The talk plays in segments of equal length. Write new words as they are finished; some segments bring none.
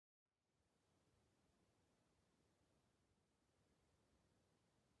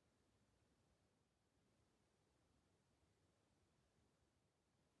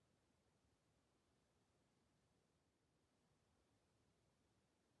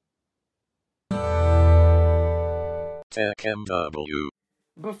business.techmw.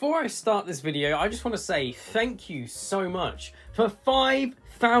 Before I start this video, I just want to say thank you so much for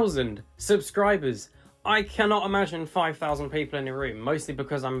 5,000 subscribers. I cannot imagine 5,000 people in a room, mostly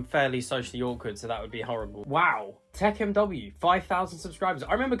because I'm fairly socially awkward, so that would be horrible. Wow, TechMW, 5,000 subscribers.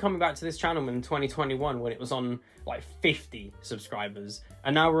 I remember coming back to this channel in 2021 when it was on like 50 subscribers,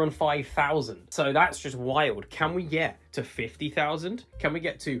 and now we're on 5,000. So that's just wild. Can we get to 50,000? Can we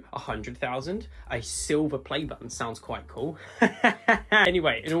get to 100,000? A silver play button sounds quite cool.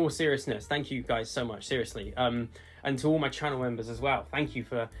 Anyway, in all seriousness, thank you guys so much, seriously. And to all my channel members as well, thank you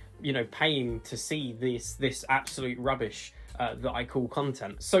for, you know, paying to see this absolute rubbish that I call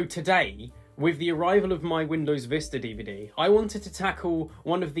content. So today, with the arrival of my Windows Vista DVD, I wanted to tackle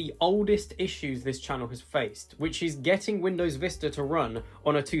one of the oldest issues this channel has faced, which is getting Windows Vista to run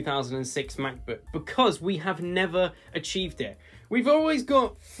on a 2006 MacBook, because we have never achieved it. We've always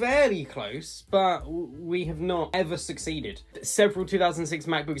got fairly close, but we have not ever succeeded. Several 2006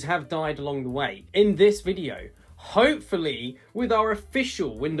 MacBooks have died along the way. In this video, hopefully with our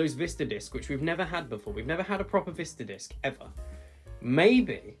official Windows Vista disk, which we've never had before, we've never had a proper Vista disk ever,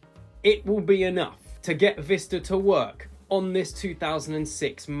 maybe it will be enough to get Vista to work on this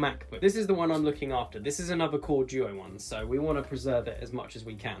 2006 MacBook. This is the one I'm looking after. This is another Core Duo one, so we want to preserve it as much as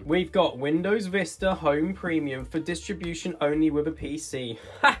we can. We've got Windows Vista Home Premium for distribution only with a PC.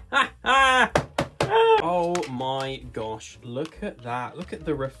 Ha ha ha! Oh my gosh, look at that. Look at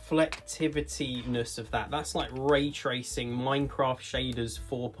the reflectivity-ness of that. That's like ray tracing Minecraft shaders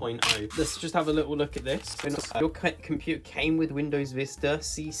 4.0. Let's just have a little look at this. Your computer came with Windows Vista.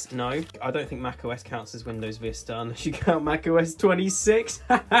 Ceased? No. I don't think macOS counts as Windows Vista unless you count macOS 26.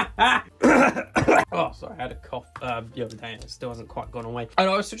 Oh, sorry, I had a cough the other day and it still hasn't quite gone away. And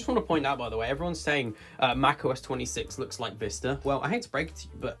I also just want to point out, by the way, everyone's saying macOS 26 looks like Vista. Well, I hate to break it to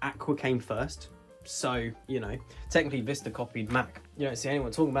you, but Aqua came first. So, you know, technically Vista copied Mac. You don't see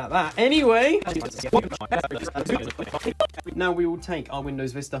anyone talking about that. Anyway, now we will take our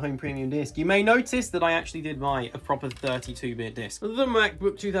Windows Vista Home Premium disc. You may notice that I actually did buy a proper 32-bit disc. The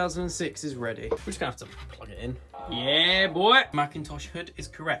MacBook 2006 is ready. We're just gonna have to plug it in. Yeah, boy. Macintosh hood is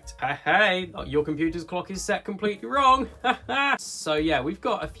correct. Hey, your computer's clock is set completely wrong. So yeah, we've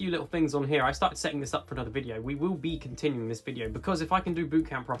got a few little things on here. I started setting this up for another video. We will be continuing this video because if I can do boot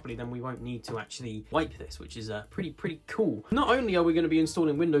camp properly, then we won't need to actually wipe this, which is pretty cool. Not only are we going to be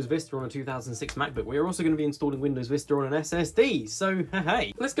installing Windows Vista on a 2006 MacBook, we're also going to be installing Windows Vista on an SSD. So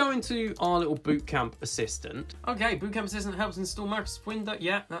hey, let's go into our little boot camp assistant. Okay, boot camp assistant helps install Microsoft Windows.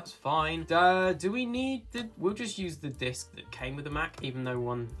 Yeah, that's fine. Do we need the? We'll just use the disk that came with the Mac, even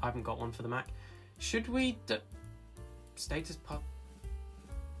though I haven't got one for the Mac. Should we status part?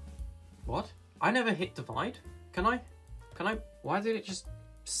 What? I never hit divide. Can I? Why did it just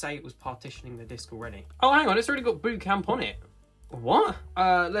say it was partitioning the disk already? Oh, hang on, it's already got boot camp on it. What?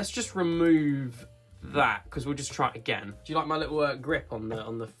 Let's just remove that because we'll just try it again. Do you like my little grip on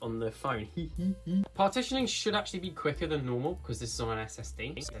the phone? Partitioning should actually be quicker than normal because this is on an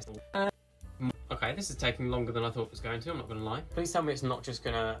SSD. Okay, this is taking longer than I thought it was going to, I'm not gonna lie. Please tell me it's not just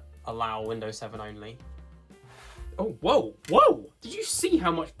gonna allow Windows 7 only. Oh, whoa, whoa! Did you see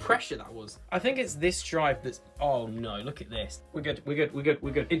how much pressure that was? I think it's this drive that's, oh no, look at this. We're good.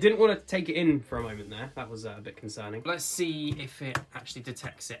 It didn't want to take it in for a moment there. That was a bit concerning. Let's see if it actually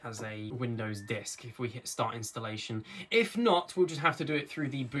detects it as a Windows disk, if we hit start installation. If not, we'll just have to do it through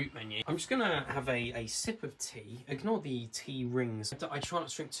the boot menu. I'm just gonna have a sip of tea. Ignore the tea rings. I try not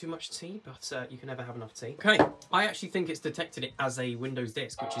to drink too much tea, but you can never have enough tea. Okay, I actually think it's detected it as a Windows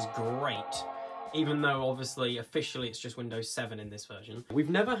disk, which is great. Even though, obviously, officially it's just Windows 7 in this version. We've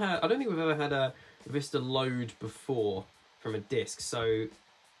never had, I don't think we've ever had a Vista load before from a disk, so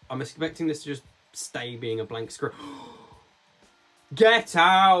I'm expecting this to just stay being a blank screen. Get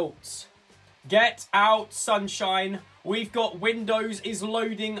out! Get out, sunshine! We've got Windows is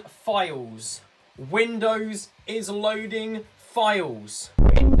loading files. Windows is loading files.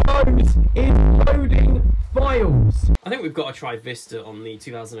 Windows is loading files. I think we've got to try Vista on the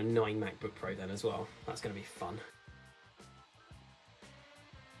 2009 MacBook Pro then as well. That's going to be fun.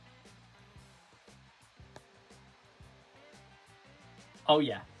 Oh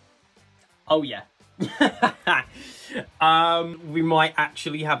yeah. Oh yeah. We might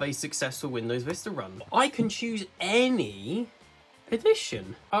actually have a successful Windows Vista run. I can choose any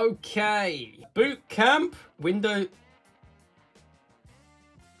edition. Okay. Boot camp.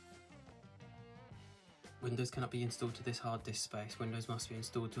 Windows cannot be installed to this hard disk space. Windows must be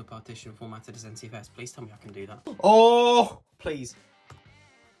installed to a partition formatted as NTFS. Please tell me I can do that. Oh, please.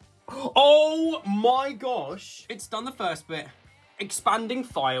 Oh my gosh. It's done the first bit. Expanding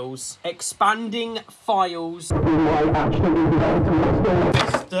files. Expanding files.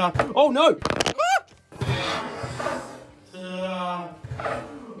 Oh no!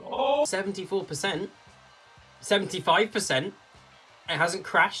 74%. 75%. It hasn't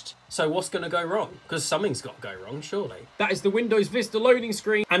crashed. So what's going to go wrong? Because something's got to go wrong, surely. That is the Windows Vista loading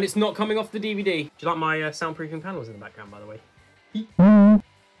screen, and it's not coming off the DVD. Do you like my soundproofing panels in the background, by the way?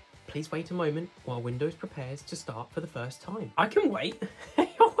 Please wait a moment while Windows prepares to start for the first time. I can wait.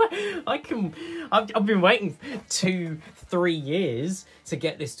 I've been waiting 2-3 years to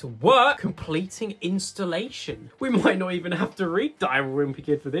get this to work. Completing installation. We might not even have to read Diamond Wimpy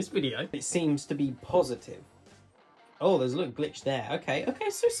Kid for this video. It seems to be positive. Oh, there's a little glitch there. Okay,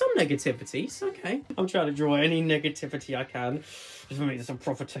 so some negativities. Okay. I'm trying to draw any negativity I can. Just to make this a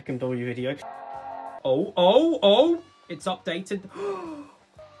proper TechMW video. Oh, it's updated.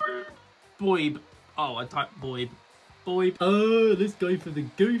 Boib. Oh, I typed Boib. Boib. Oh, let's go for the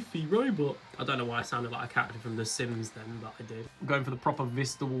goofy robot. I don't know why I sounded like a character from The Sims then, but I did. I'm going for the proper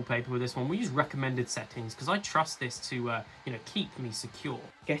Vista wallpaper with this one. We use recommended settings because I trust this to, you know, keep me secure.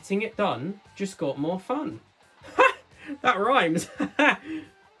 Getting it done just got more fun. That rhymes.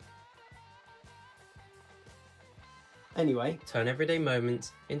 Anyway, turn everyday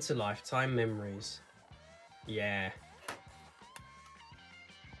moments into lifetime memories. Yeah.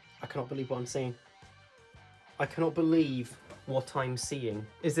 I cannot believe what I'm seeing. I cannot believe what I'm seeing.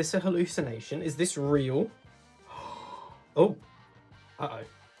 Is this a hallucination? Is this real? Oh. Uh-oh.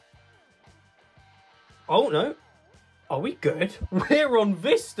 Oh, no. Are we good? We're on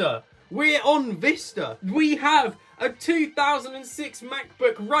Vista. We're on Vista. We have a 2006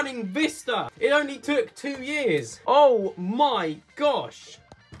 MacBook running Vista. It only took 2 years. Oh my gosh.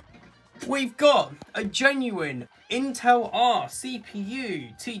 We've got a genuine Intel R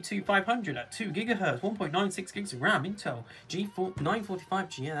CPU T2500 at 2 GHz, 1.96 gigs of RAM, Intel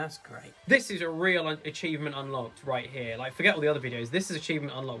G945G. Yeah, that's great. This is a real achievement unlocked right here. Like, forget all the other videos. This is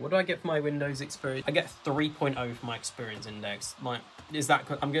achievement unlocked. What do I get for my Windows experience? I get 3.0 for my experience index. Is that?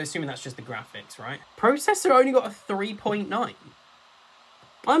 I'm assuming that's just the graphics, right? Processor only got a 3.9.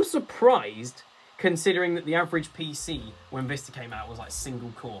 I'm surprised, considering that the average PC when Vista came out was like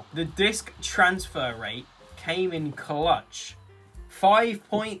single core. The disk transfer rate came in clutch.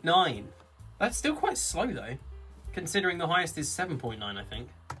 5.9. That's still quite slow though, considering the highest is 7.9, I think.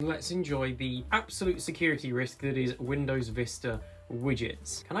 Let's enjoy the absolute security risk that is Windows Vista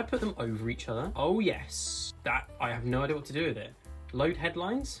widgets. Can I put them over each other? Oh yes. That, I have no idea what to do with it. Load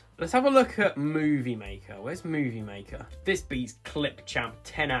headlines. Let's have a look at Movie Maker. Where's Movie Maker? This beats Clip Champ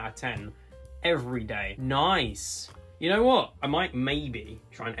 10 out of 10 every day. Nice. You know what? I might maybe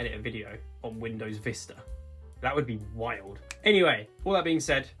try and edit a video on Windows Vista. That would be wild. Anyway, all that being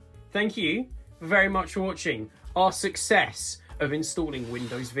said, thank you very much for watching our success of installing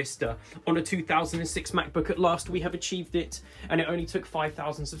Windows Vista on a 2006 MacBook. At last, we have achieved it, and it only took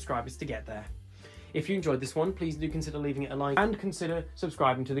 5,000 subscribers to get there. If you enjoyed this one, please do consider leaving it a like and consider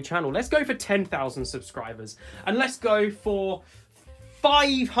subscribing to the channel. Let's go for 10,000 subscribers, and let's go for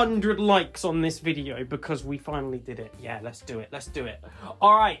 500 likes on this video because we finally did it. Yeah, let's do it. Let's do it.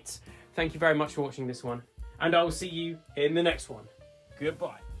 All right. Thank you very much for watching this one, and I will see you in the next one.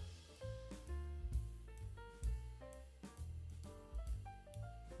 Goodbye.